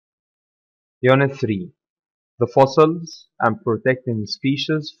Unit 3. The fossils and protecting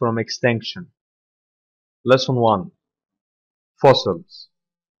species from extinction. Lesson 1. Fossils.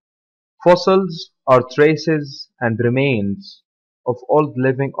 Fossils are traces and remains of old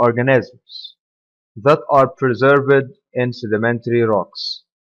living organisms that are preserved in sedimentary rocks.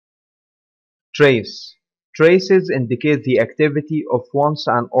 Trace. Traces indicate the activity of once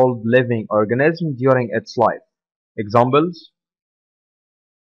an old living organism during its life. Examples: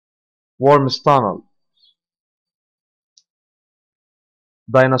 worm's tunnel,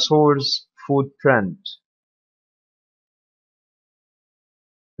 dinosaur's footprint.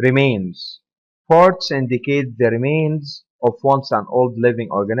 Remains. Parts indicate the remains of once an old living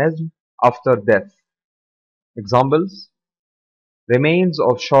organism after death. Examples: remains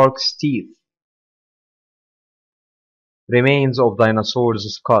of shark's teeth, remains of dinosaur's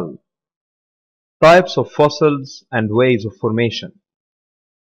skull. Types of fossils and ways of formation.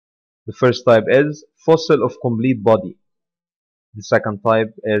 The first type is fossil of complete body. The second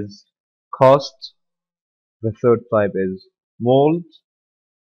type is cast. The third type is mold.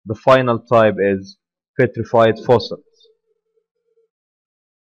 The final type is petrified fossils.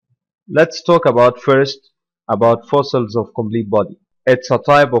 Let's talk first about fossils of complete body. It's a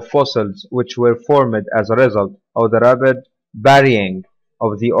type of fossils which were formed as a result of the rapid burying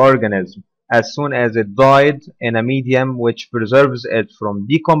of the organism as soon as it died in a medium which preserves it from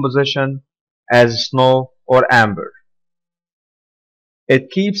decomposition as snow or amber.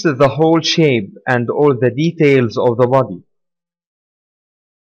 It keeps the whole shape and all the details of the body.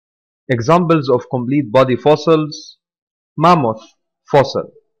 Examples of complete body fossils: mammoth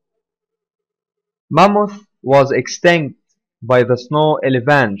fossil. Mammoth was extinct by the snow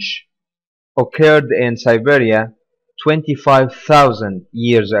avalanche occurred in Siberia 25,000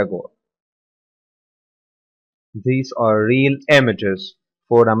 years ago. These are real images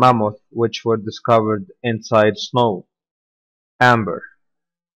for a mammoth which were discovered inside snow. Amber.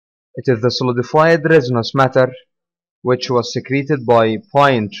 It is the solidified resinous matter which was secreted by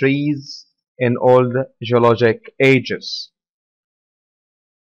pine trees in old geologic ages.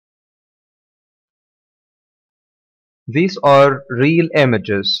 These are real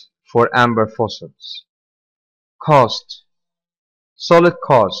images for amber fossils. Cast. Solid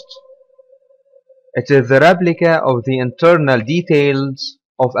cast. It is the replica of the internal details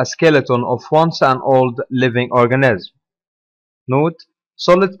of a skeleton of once an old living organism. Note: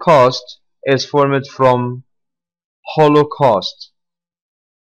 solid cast is formed from hollow cast.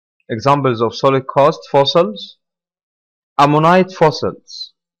 Examples of solid cast fossils: ammonite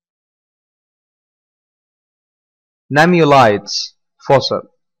fossils, Namulites fossil,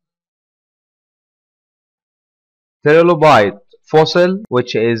 trilobite fossil,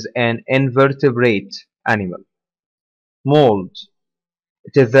 which is an invertebrate animal. Mold.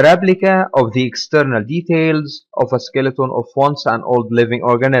 It is the replica of the external details of a skeleton of once an old living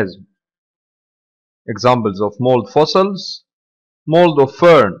organism. Examples of mold fossils: mold of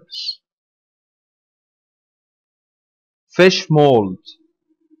ferns, fish mold.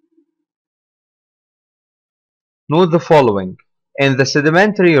 Note the following: in the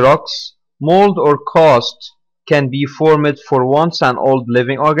sedimentary rocks, mold or cast can be formed for once an old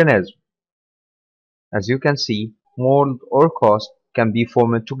living organism. As you can see, mold or cast can be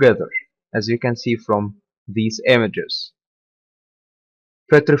formed together, as you can see from these images.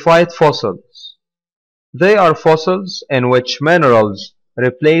 Petrified fossils. They are fossils in which minerals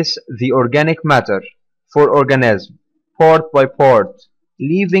replace the organic matter for organism, part by part,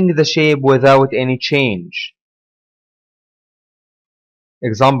 leaving the shape without any change.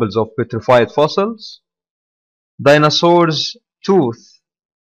 Examples of petrified fossils: dinosaur's tooth,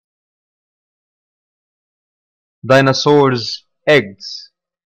 dinosaur's eggs.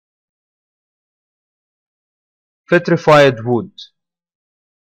 Petrified wood.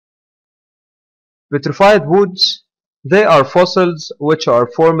 Petrified woods, they are fossils which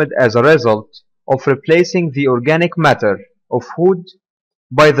are formed as a result of replacing the organic matter of wood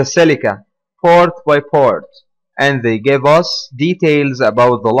by the silica part by part, and they give us details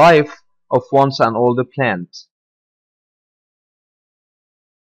about the life of once an old plant.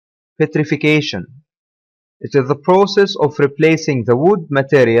 Petrification. It is the process of replacing the wood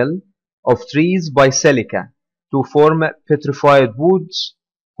material of trees by silica to form petrified woods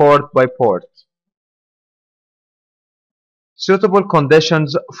part by part. Suitable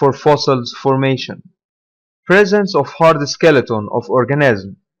conditions for fossils formation: presence of hard skeleton of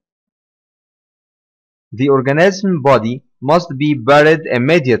organism. The organism body must be buried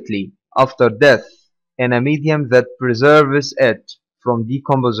immediately after death in a medium that preserves it from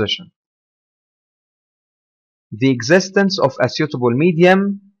decomposition. The existence of a suitable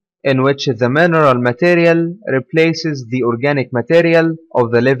medium in which the mineral material replaces the organic material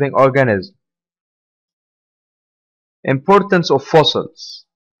of the living organism. Importance of fossils.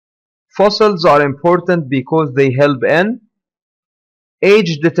 Fossils are important because they help in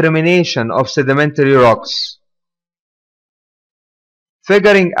age determination of sedimentary rocks,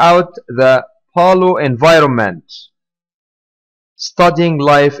 figuring out the paleo-environment, studying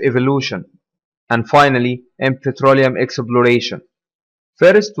life evolution, and finally in petroleum exploration.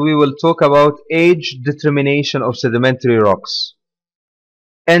 First, we will talk about age determination of sedimentary rocks.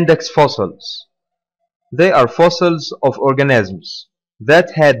 Index fossils. They are fossils of organisms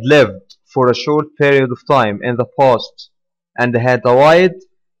that had lived for a short period of time in the past and had a wide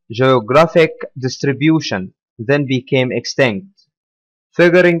geographic distribution, then became extinct.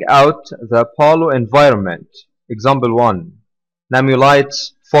 Figuring out the paleo-environment. Example 1.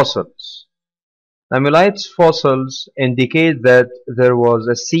 Nammulites fossils. Nammulites fossils indicate that there was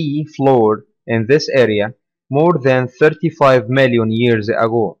a sea floor in this area more than 35 million years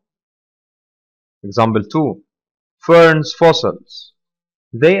ago. Example 2. Ferns fossils.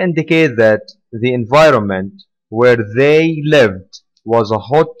 They indicate that the environment where they lived was a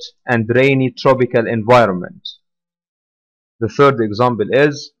hot and rainy tropical environment. The third example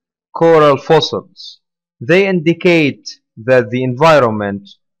is coral fossils. They indicate that the environment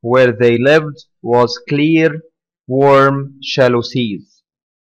where they lived was clear, warm, shallow seas.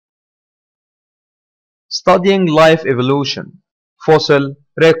 Studying life evolution. Fossil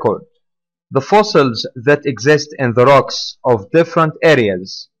record. The fossils that exist in the rocks of different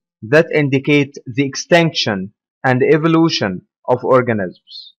areas that indicate the extinction and evolution of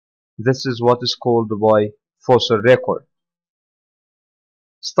organisms. This is what is called by fossil record.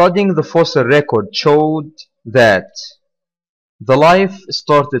 Studying the fossil record showed that the life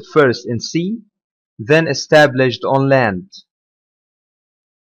started first in sea, then established on land.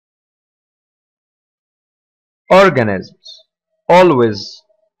 Organisms always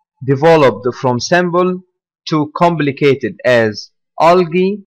developed from simple to complicated, as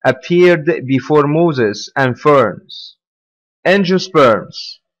algae appeared before mosses and ferns.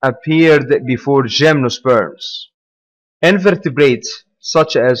 Angiosperms appeared before gymnosperms. Invertebrates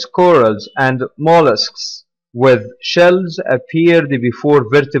such as corals and mollusks with shells appeared before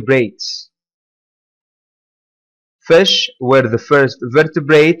vertebrates. Fish were the first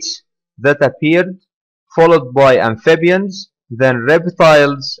vertebrates that appeared, followed by amphibians, then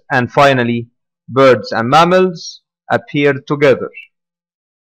reptiles, and finally birds and mammals appeared together.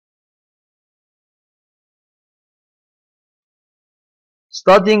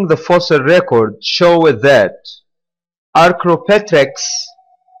 Studying the fossil record showed that Archaeopteryx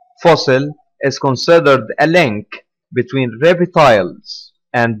fossil is considered a link between reptiles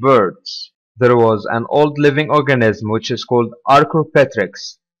and birds. There was an old living organism which is called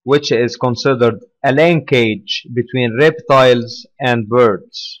Archaeopteryx, which is considered a linkage between reptiles and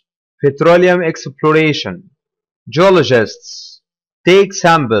birds. Petroleum exploration. Geologists take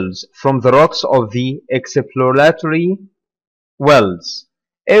samples from the rocks of the exploratory wells.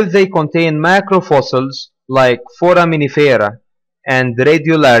 If they contain macrofossils like foraminifera and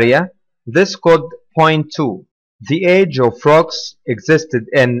radiolaria, this could point to the age of rocks existed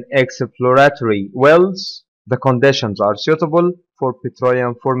in exploratory wells. The conditions are suitable for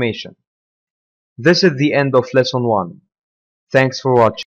petroleum formation. This is the end of lesson 1. Thanks for watching.